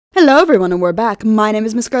Hello everyone and we're back. My name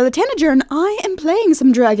is MissScarletTanager and I am playing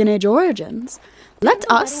some Dragon Age Origins. Let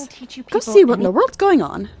us go see what in the world's going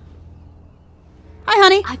on. Hi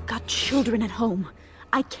honey. I've got children at home.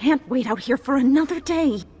 I can't wait out here for another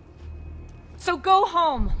day. So go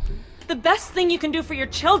home. The best thing you can do for your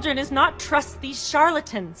children is not trust these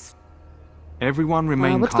charlatans. Everyone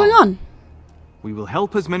remain What's calm. going on? We will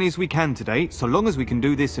help as many as we can today, so long as we can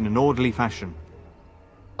do this in an orderly fashion.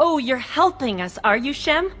 Oh, you're helping us, are you,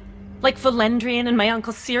 Shem? Like Valendrian and my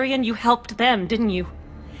Uncle Syrian, you helped them, didn't you?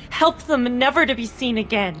 Helped them never to be seen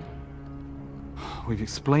again. We've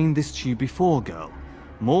explained this to you before, girl.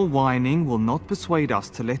 More whining will not persuade us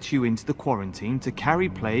to let you into the quarantine to carry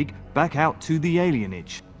plague back out to the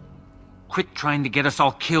alienage. Quit trying to get us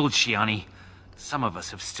all killed, Shiani. Some of us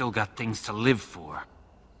have still got things to live for.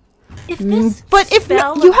 If this But if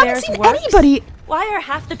spell you of haven't theirs seen works, anybody. why are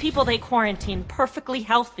half the people they quarantine perfectly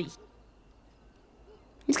healthy?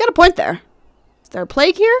 He's got a point there. Is there a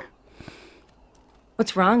plague here?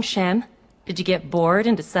 What's wrong, Shem? Did you get bored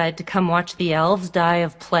and decide to come watch the elves die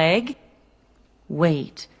of plague?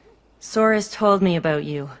 Wait. Sora's told me about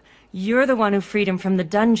you. You're the one who freed him from the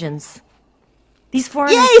dungeons. These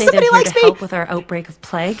foreigners say they're here to help with our outbreak of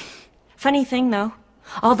plague. Funny thing, though.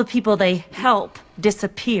 All the people they help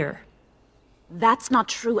disappear. That's not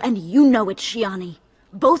true, and you know it, Shiani.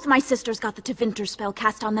 Both my sisters got the Tevinter spell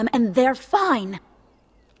cast on them, and they're fine.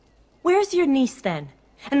 Where's your niece, then?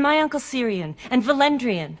 And my Uncle Syrian? And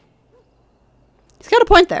Valendrian? He's got a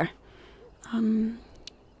point there.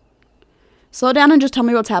 Slow down and just tell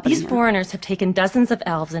me what's happening. These foreigners have taken dozens of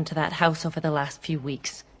elves into that house over the last few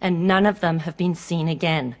weeks, and none of them have been seen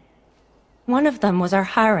again. One of them was our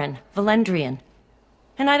Haran, Valendrian.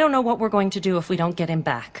 And I don't know what we're going to do if we don't get him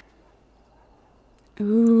back.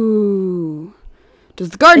 Ooh. Does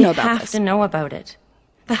the guard know about They have this? to know about it.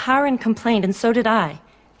 The Haran complained, and so did I.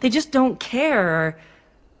 They just don't care, or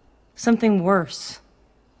something worse.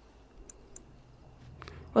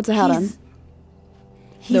 What's a hat on?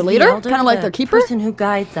 He's Their leader? the elder, Kinda like the their keeper? person who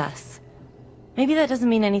guides us. Maybe that doesn't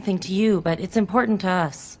mean anything to you, but it's important to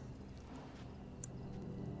us.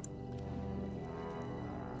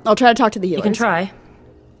 I'll try to talk to the healers. You can try.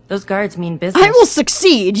 Those guards mean business. I will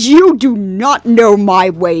succeed. You do not know my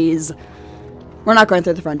ways. We're not going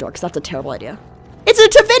through the front door because that's a terrible idea. It's a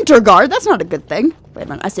Tevinter guard. That's not a good thing. Wait a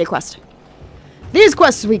minute. I see a quest. These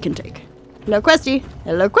quests we can take. Hello, Questy.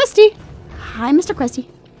 Hello, Questy. Hi, Mr. Questy.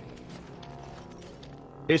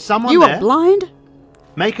 Is someone You there? are blind?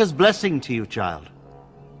 Maker's blessing to you, child.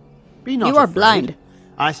 Be not You are afraid. blind.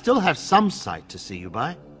 I still have some sight to see you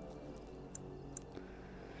by.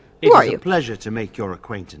 Who are It is you? a pleasure to make your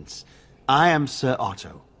acquaintance. I am Sir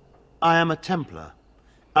Otto. I am a Templar.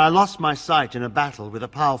 I lost my sight in a battle with a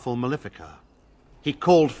powerful Maleficar. He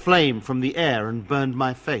called flame from the air and burned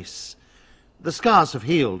my face. The scars have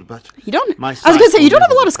healed, but You don't. my I was gonna say sight you don't will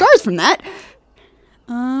have a lot of never scars from that.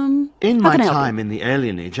 In how my can I help time in the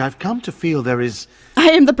alienage, I've come to feel there is I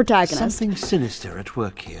am the protagonist. something sinister at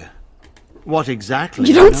work here. What exactly?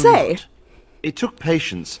 You I don't know say. not. It took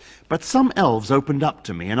patience, but some elves opened up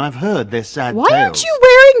to me, and I've heard their sad Why tales. aren't you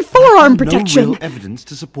wearing forearm I've found protection? No real evidence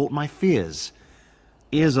to support my fears.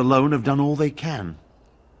 Ears alone have done all they can.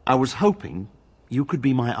 I was hoping you could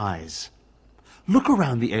be my eyes. Look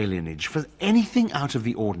around the alienage for anything out of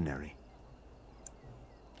the ordinary.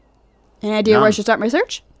 Any idea where I None. should start my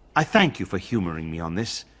search? I thank you for humoring me on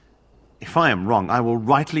this. If I am wrong, I will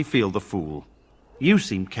rightly feel the fool. You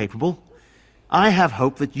seem capable. I have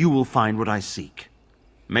hope that you will find what I seek.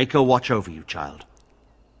 Maker watch over you, child.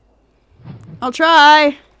 I'll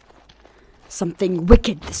try. Something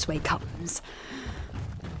wicked this way comes.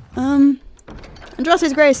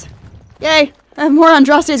 Andraste's Grace. Yay! I have more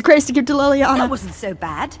Andraste's Grace to give to Liliana. That wasn't so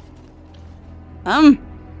bad.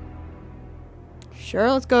 Sure,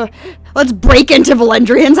 let's go. Let's break into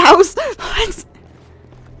Valendrian's house. Let's...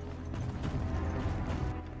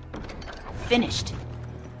 Finished.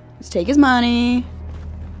 Let's take his money.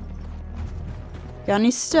 Got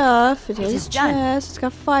any stuff? It has is his done. chest. It's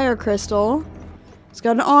got fire crystal. It's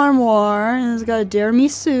got an armoire. And it's got a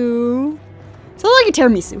tiramisu. So I like a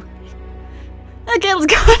tiramisu. Okay, let's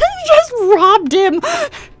go. Just robbed him.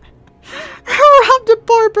 Robbed a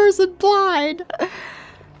poor person blind.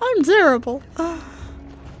 I'm terrible.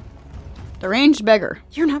 Deranged beggar.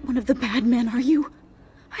 You're not one of the bad men, are you?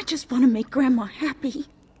 I just want to make Grandma happy.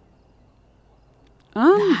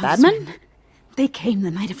 Bad men? They came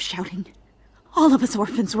the night of shouting. All of us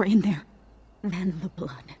orphans were in there. Then the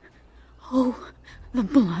blood. Oh, the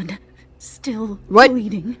blood. Still What?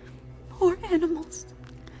 bleeding. Poor animals.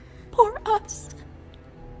 Poor us.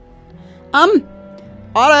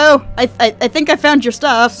 Otto, I think I found your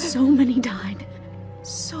stuff. So many died.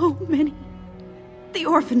 So many. The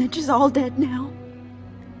orphanage is all dead now.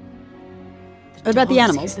 What about the Dogs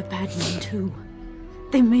animals? hear the bad men too.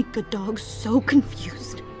 They make good dogs so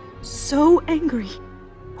confused, so angry.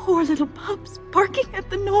 Poor little pups barking at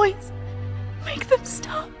the noise. Make them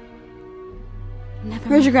stop. Never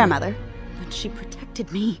Where's your met her, grandmother? but she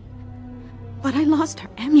protected me. But I lost her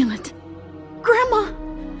amulet. Grandma,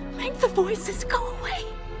 make the voices go away.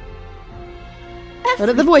 What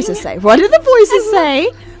did the voices say? What did the voices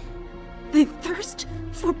say? They thirst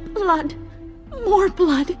for blood. More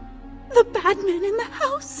blood. The bad men in the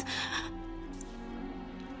house.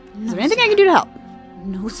 Is there anything I can do to help?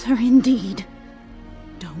 No, sir, indeed.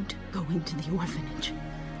 Don't go into the orphanage.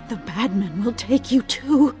 The bad men will take you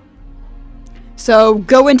too. So,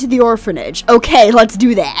 go into the orphanage. Okay, let's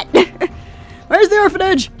do that. Where's the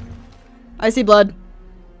orphanage? I see blood.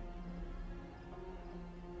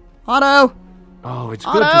 Otto! Oh, it's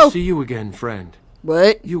good Otto! to see you again, friend.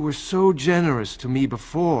 What? You were so generous to me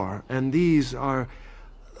before, and these are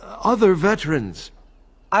other veterans.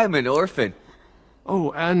 I'm an orphan.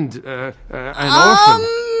 Oh, and an orphan.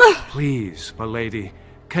 Please, milady,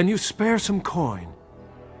 can you spare some coin?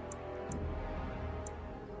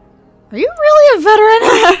 Are you really a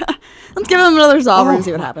veteran? Let's give him another sovereign and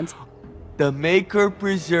see what happens. The Maker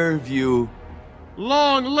preserve you.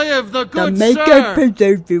 Long live the The good Maker sir!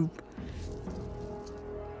 preserve you.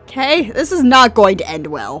 Okay, this is not going to end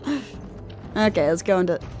well. Okay, let's go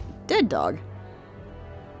into... Dead dog.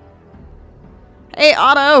 Hey,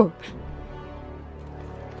 Otto!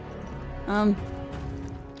 I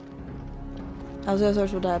was gonna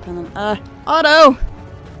search for die upon them. Otto!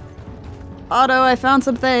 Otto, I found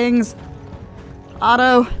some things.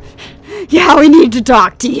 Otto. Yeah, we need to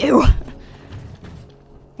talk to you.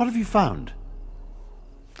 What have you found?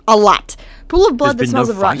 A lot. Pool of blood that There's been smells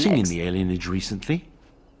no of rotten fighting in eggs. the alienage recently.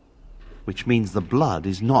 Which means the blood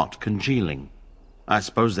is not congealing. I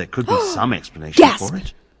suppose there could be some explanation Gasp! for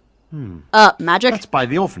it. Magic? That's by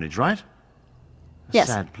the orphanage, right? A Yes.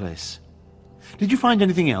 sad place. Did you find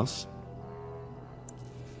anything else?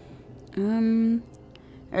 There's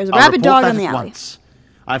a I'll rabid report dog that in the at alley. once.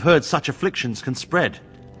 I've heard such afflictions can spread,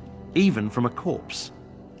 even from a corpse.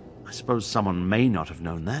 I suppose someone may not have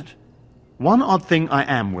known that. One odd thing I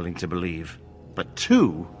am willing to believe, but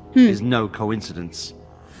two is no coincidence.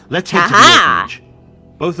 Let's head to the Ha-ha! orphanage.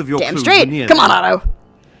 Both of your Damn crews straight. are near Come on, there.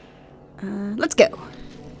 Otto. Let's go.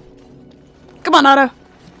 Come on, Otto.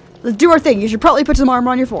 Let's do our thing. You should probably put some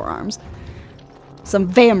armor on your forearms. Some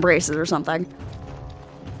van braces or something.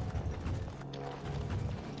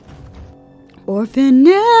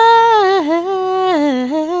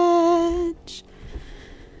 Orphanage.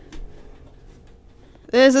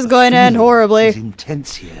 This is going to end Feeling horribly. is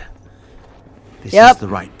intense here. This Yep. is the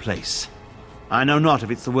right place. I know not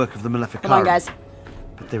if it's the work of the Maleficarum, Come on, guys.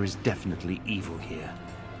 but there is definitely evil here.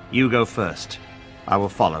 You go first. I will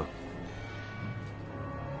follow.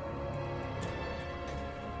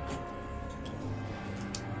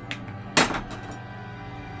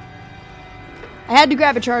 I had to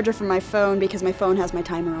grab a charger from my phone because my phone has my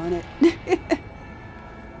timer on it.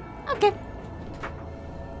 Okay.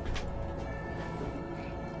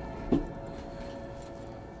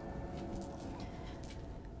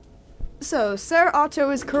 So, Sir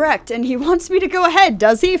Otto is correct, and he wants me to go ahead,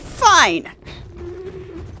 does he? Fine!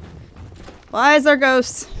 Why is there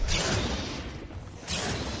ghosts?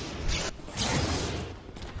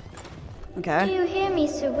 Do Okay. you hear me,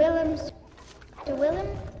 Sir Willem? Sir Willem?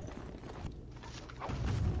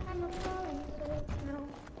 I'm a fallen, sir. No.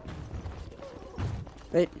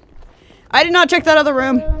 Wait. I did not check that other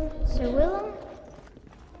room. Sir Willem?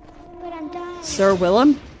 But I'm dying. Sir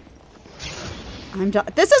Willem? I'm done.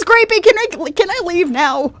 This is creepy. Can I leave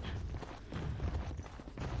now?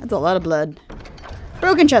 That's a lot of blood.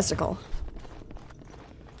 Broken chesticle.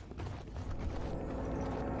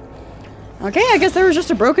 Okay, I guess there was just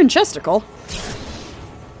a broken chesticle.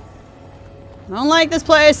 I don't like this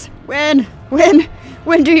place. Win,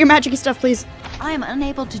 do your magic stuff, please. I am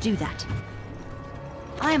unable to do that.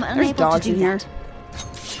 I am There's unable to dogs do in here.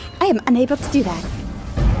 that. I am unable to do that.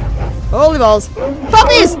 Holy balls.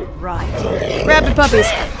 Puppies! Right. Rabid puppies.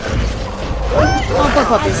 Oh, poor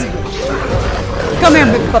puppies. Come here,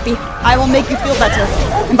 big puppy. I will make you feel better.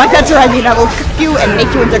 And by better, I mean I will cook you and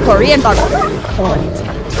make you into Korean bubble.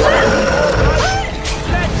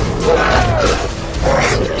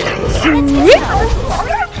 Sweet.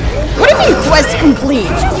 What do you mean, quest complete?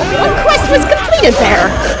 What quest was completed there?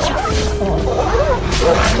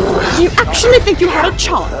 Do you actually think you had a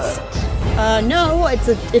chance? No,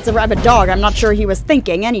 it's a rabid dog. I'm not sure he was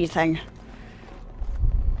thinking anything.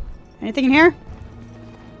 Anything in here?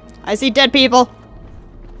 I see dead people.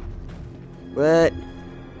 What?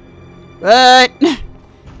 What?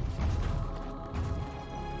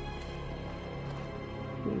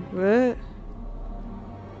 What?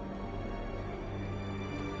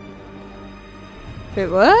 Wait,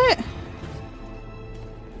 what?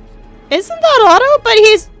 Isn't that Otto? But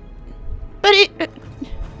he's... But he...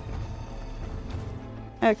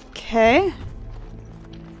 Okay.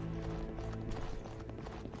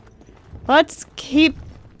 Let's keep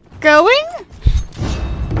going?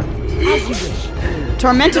 As you wish.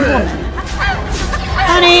 Tormented woman.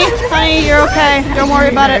 Honey, you're okay. Don't worry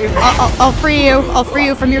about it. I'll free you. I'll free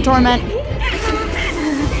you from your torment. I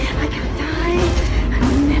can't die. I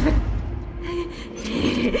will never.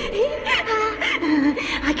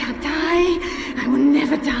 I can't die. I will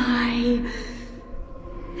never die.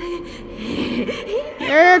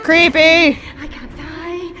 You're creepy. I can't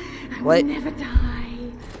die. I What? will never die.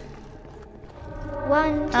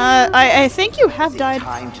 I think you have died.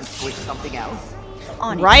 Time to switch something else.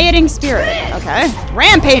 Rioting spirit. Okay.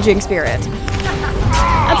 Rampaging spirit.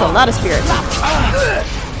 That's a lot of spirits.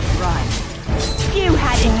 Right. You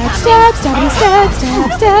had it coming. Stab, stabby, stab,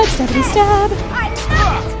 stab, stab, stabby, stab. I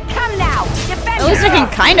know it. Come now. Defend At least I yourself.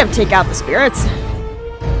 can kind of take out the spirits.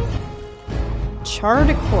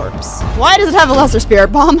 Charred corpse. Why does it have a lesser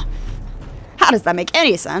spirit bomb? How does that make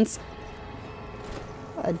any sense?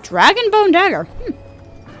 A dragon bone dagger.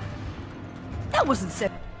 That wasn't so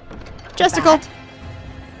Justical. bad.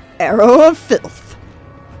 Arrow of filth.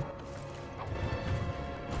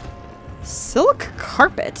 Silk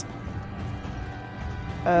carpet.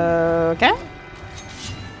 Okay.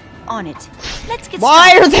 On it. Let's get Why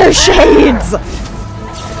started. are there shades?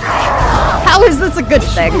 How is this a good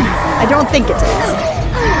thing? I don't think it is.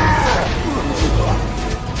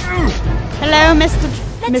 Hello,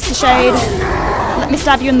 Mr. Shade. Let me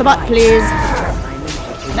stab you in the butt, please.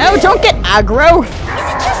 No, don't get aggro.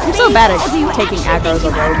 I'm so bad at taking aggro as a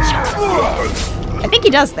rogue. I think he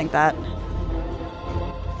does think that.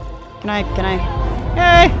 Can I?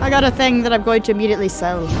 Hey, I got a thing that I'm going to immediately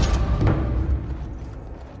sell.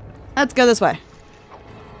 Let's go this way.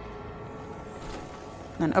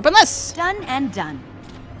 And open this. Done and done.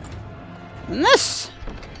 And this.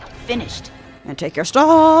 Finished. And take your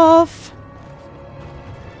stuff.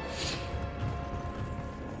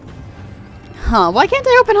 Huh, why can't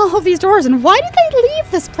I open all of these doors? And why did they leave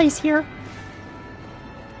this place here?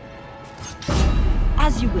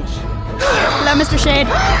 As you wish. Hello, Mr. Shade.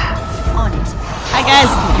 On it. Hi, guys.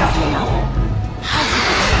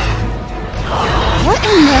 What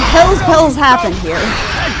in the hell's bells happened here?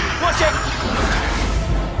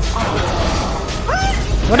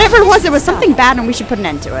 Whatever it was something bad and we should put an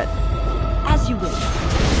end to it. As you wish.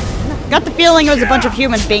 Got the feeling it was a bunch of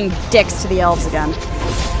humans being dicks to the elves again.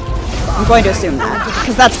 I'm going to assume that,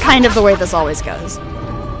 because that's kind of the way this always goes.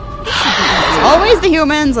 It's always the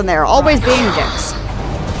humans, and they're always being dicks.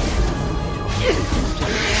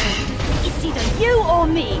 It's either you or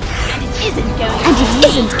me, and it isn't going to And it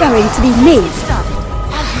isn't going to be me. Stop it.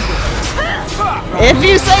 As you wish. If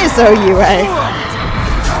you say so, Yue.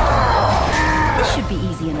 This should be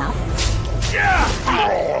easy enough.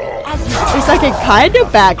 As you At least I can kind of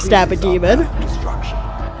backstab a demon.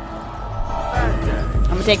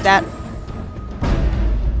 I'm gonna take that.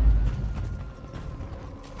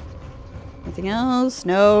 Anything else?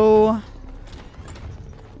 No.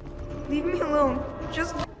 Leave me alone.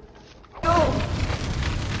 Just go.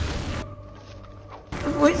 The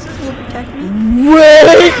voices will protect me.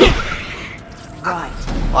 Wait! Right.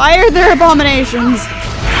 Why are there abominations?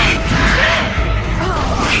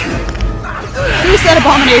 Who said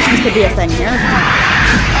abominations could be a thing here?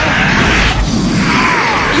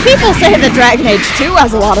 People say that Dragon Age 2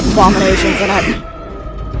 has a lot of abominations in it.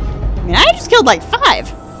 I mean, I just killed like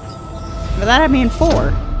 5. But that had me in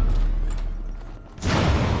 4.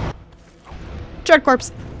 Charred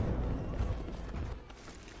corpse.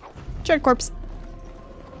 Charred corpse.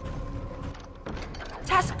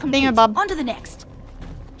 Task complete. Thingamabob. On to the next.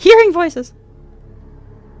 Hearing voices.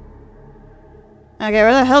 Okay,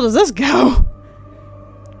 where the hell does this go?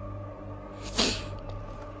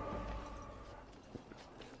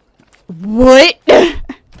 What?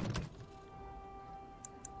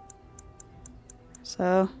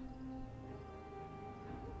 So.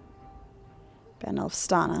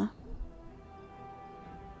 Banelfstana.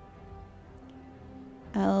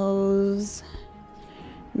 Elves.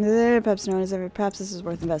 Perhaps known as ever. Perhaps this is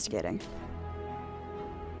worth investigating.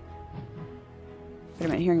 Wait a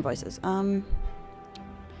minute, hearing voices.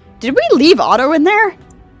 Did we leave Otto in there?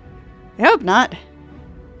 I hope not.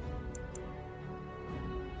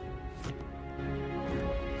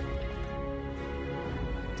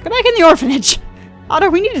 Go back in the orphanage. Otto,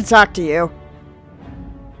 we need to talk to you.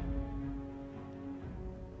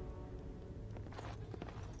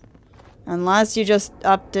 Unless you just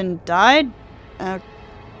upped and died?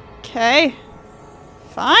 Okay.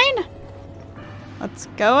 Fine. Let's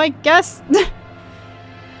go, I guess. I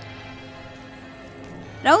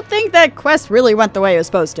don't think that quest really went the way it was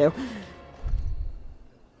supposed to.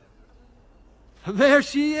 There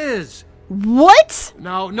she is! What?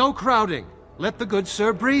 Now, no crowding. Let the good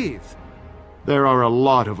sir breathe. There are a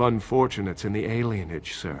lot of unfortunates in the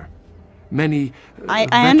alienage, sir. Many I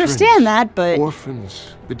veterans, understand that, but...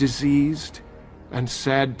 orphans, the diseased, and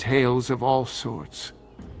sad tales of all sorts.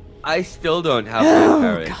 I still don't have my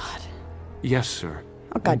parents. God. Yes, sir.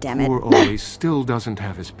 Oh, God damn it. Poor Oli still doesn't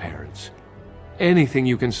have his parents. Anything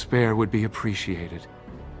you can spare would be appreciated.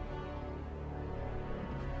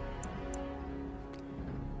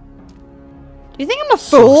 Do you think I'm a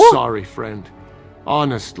fool? So sorry, friend.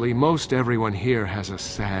 Honestly, most everyone here has a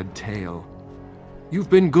sad tale. You've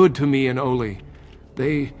been good to me and Oli.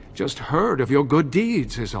 They just heard of your good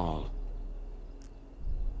deeds is all.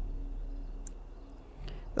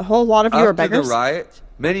 The whole lot of you are beggars? After the riot,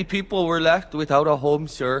 many people were left without a home,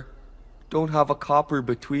 sir. Don't have a copper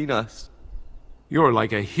between us. You're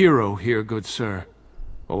like a hero here, good sir.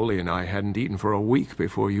 Oli and I hadn't eaten for a week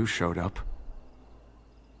before you showed up.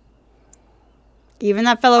 Even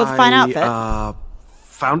that fellow with the fine outfit.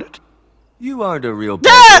 Found it? You aren't a real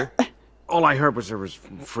beggar. All I heard was there was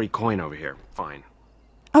free coin over here. Fine.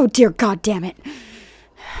 Oh dear God damn it.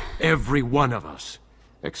 Every one of us.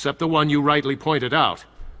 Except the one you rightly pointed out.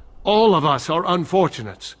 All of us are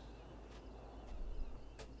unfortunates.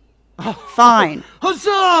 Fine.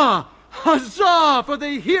 Huzzah! Huzzah for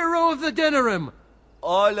the hero of the Denerim!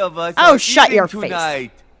 All of us Oh, are shut eating your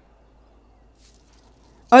tonight. face.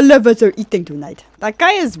 All of us are eating tonight. That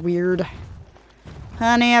guy is weird.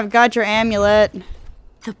 Honey, I've got your amulet.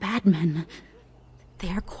 The bad men. They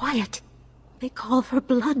are quiet. They call for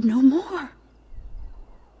blood no more.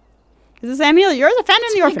 Is this amulet yours? I found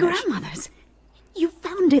it in the My orphanage. grandmother's. You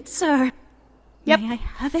found it, sir. Yep. May I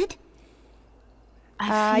have it?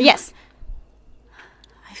 Yes.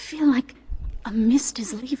 I feel like a mist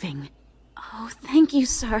is leaving. Oh, thank you,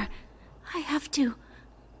 sir. I have to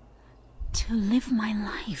live my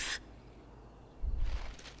life.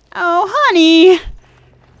 Oh, honey.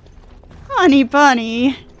 Honey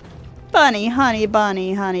bunny. Bunny, honey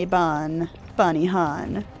bunny, honey bun. Bunny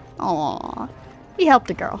hun. Aw. We helped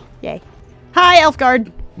a girl. Yay. Hi,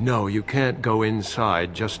 Elfguard. No, you can't go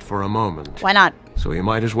inside just for a moment. Why not? So you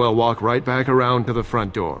might as well walk right back around to the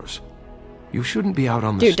front doors. You shouldn't be out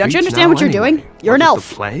on the Dude, don't you streets understand now what you're anyway. doing? You're an What, elf.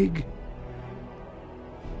 The plague?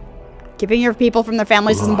 Keeping your people from their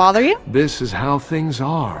families doesn't Look, bother you? This is how things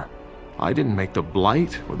are. I didn't make the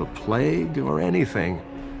blight or the plague or anything.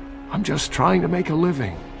 I'm just trying to make a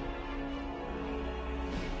living.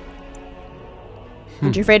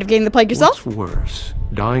 Aren't you afraid of getting the plague yourself? What's worse,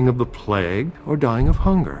 dying of the plague or dying of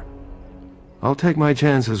hunger? I'll take my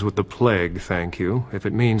chances with the plague, thank you, if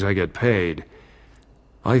it means I get paid.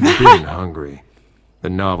 I've been hungry. The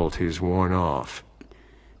novelty's worn off.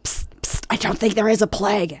 Psst, psst, I don't think there is a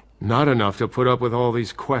plague. Not enough to put up with all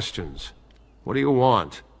these questions. What do you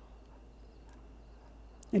want?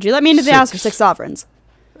 Would you let me into the house for 6 sovereigns?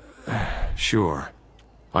 Sure.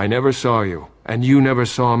 I never saw you, and you never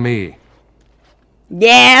saw me.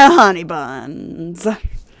 Yeah, honey buns. I've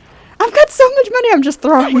got so much money I'm just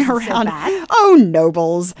throwing around. Oh,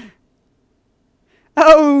 nobles.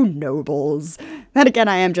 Oh, nobles. Then again,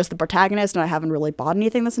 I am just the protagonist and I haven't really bought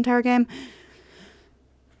anything this entire game.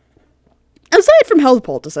 Aside from health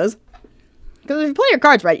poultices. Because if you play your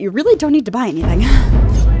cards right, you really don't need to buy anything.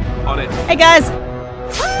 On it. Hey guys!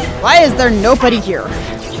 Why is there nobody here?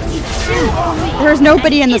 There's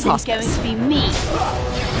nobody in this hospice. Going to be me.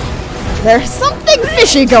 There's something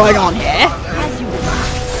fishy going on here.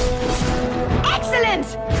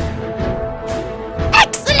 Excellent!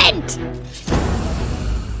 Excellent!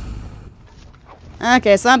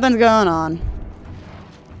 Okay, something's going on.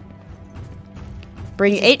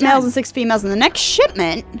 Bring 8 males and 6 females in the next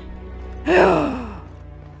shipment.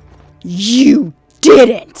 You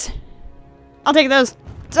didn't! I'll take those.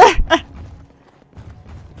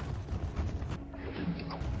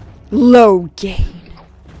 Low gain.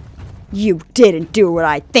 You didn't do what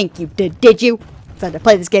I think you did you? I've had to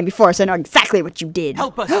play this game before, so I know exactly what you did.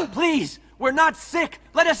 Help us, please! We're not sick!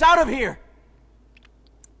 Let us out of here!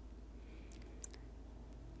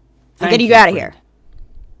 I'm getting you out of here.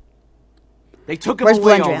 They took him Where's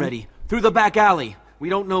away Valendrian? already. Through the back alley. We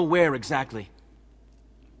don't know where exactly.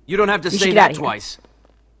 You don't have to You say should get that outta here. twice.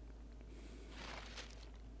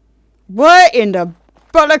 What in the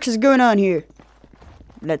Bollocks is going on here?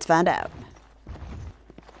 Let's find out.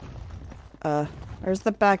 Where's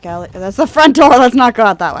the back alley? That's the front door. Let's not go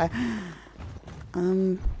out that way.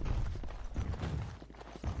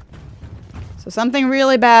 So something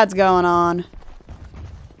really bad's going on.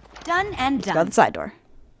 Done and done. Let's go out the side door.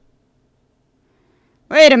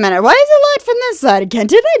 Wait a minute. Why is it light from this side again?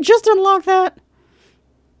 Did I just unlock that?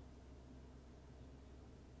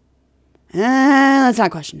 Let's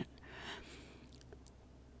not question it.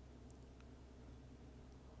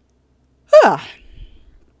 Ah.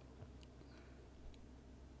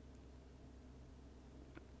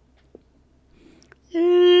 Loading.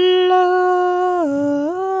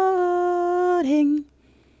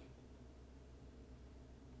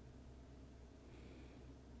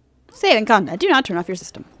 Saving content. Do not turn off your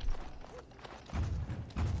system.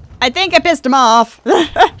 I think I pissed him off.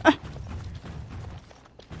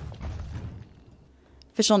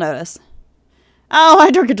 Official notice. Oh,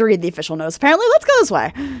 I don't get to read the official notice. Apparently, let's go this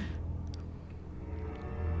way.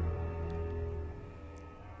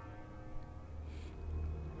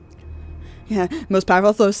 Yeah, most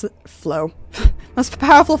powerful most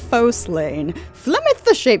powerful foe slain. Flemeth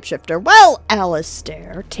the shapeshifter. Well,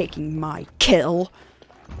 Alistair taking my kill.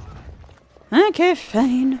 Okay,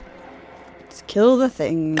 fine. Let's kill the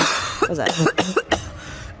things. What's that?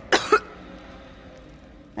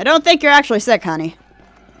 I don't think you're actually sick, honey.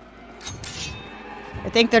 I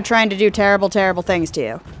think they're trying to do terrible, terrible things to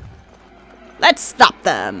you. Let's stop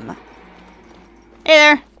them. Hey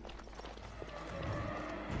there.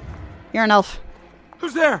 You're an elf.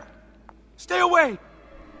 Who's there? Stay away!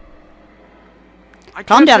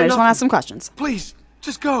 Calm down, I just want to ask some questions. Please,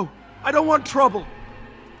 just go. I don't want trouble.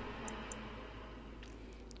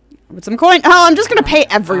 With some coin. Oh, I'm just gonna pay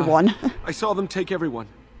everyone. I saw them take everyone.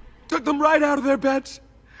 Took them right out of their beds.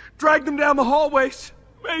 Dragged them down the hallways.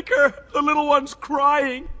 Maker, the little one's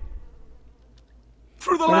crying.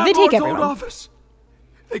 Through the landlord's old office.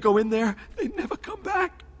 They go in there, they never come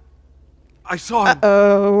back. I saw him.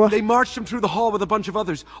 Uh-oh. They marched him through the hall with a bunch of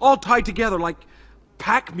others, all tied together like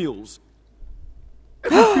pack mules.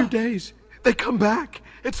 Every few days, they come back.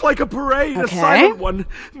 It's like a parade, a silent one.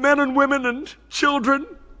 Men and women and children.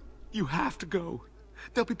 You have to go.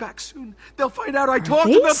 They'll be back soon. They'll find out I talked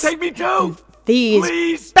and they'll take me too.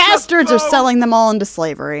 These bastards are selling them all into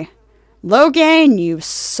slavery. Logan, you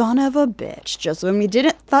son of a bitch. Just when we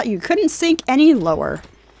thought you couldn't sink any lower.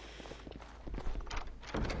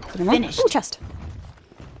 Finished. Ooh, chest.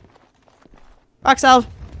 Rock salve.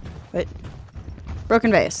 Wait.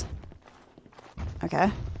 Broken vase.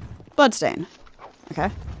 Okay. Bloodstain.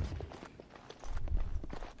 Okay.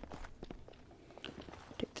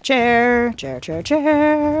 Take the chair. Chair.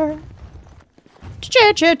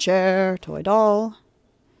 Chair. Toy doll.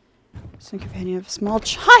 Some companion of a small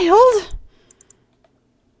child.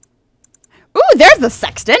 Ooh, there's the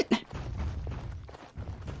sextant.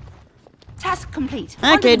 Task complete.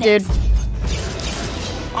 Okay, dude.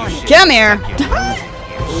 Come here.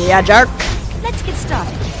 Yeah, jerk. Let's get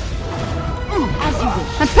started. As you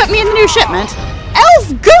wish. And put me in the new shipment.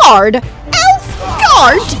 Elfguard!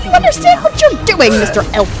 Elfguard! Do you understand what you're doing, Mr.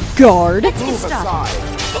 Elfguard? Let's get started.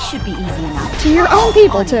 This should be easy enough. To your own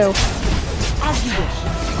people, too. As you wish.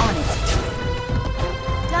 On it.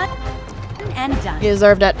 Done and done. You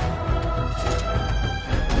deserved it.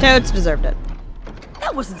 Toads deserved it.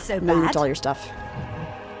 That wasn't so bad. No, it's all your stuff.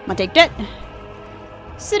 I'm gonna take that.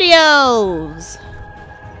 City elves.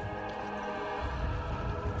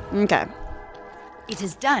 Okay. It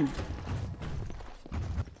is done.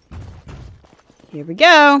 Here we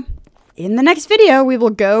go. In the next video, we will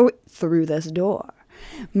go through this door.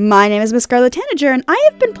 My name is MissScarletTanager, and I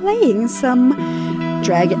have been playing some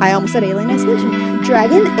I almost said Alienization.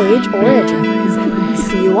 Dragon Age Origins.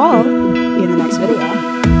 See you all in the next video.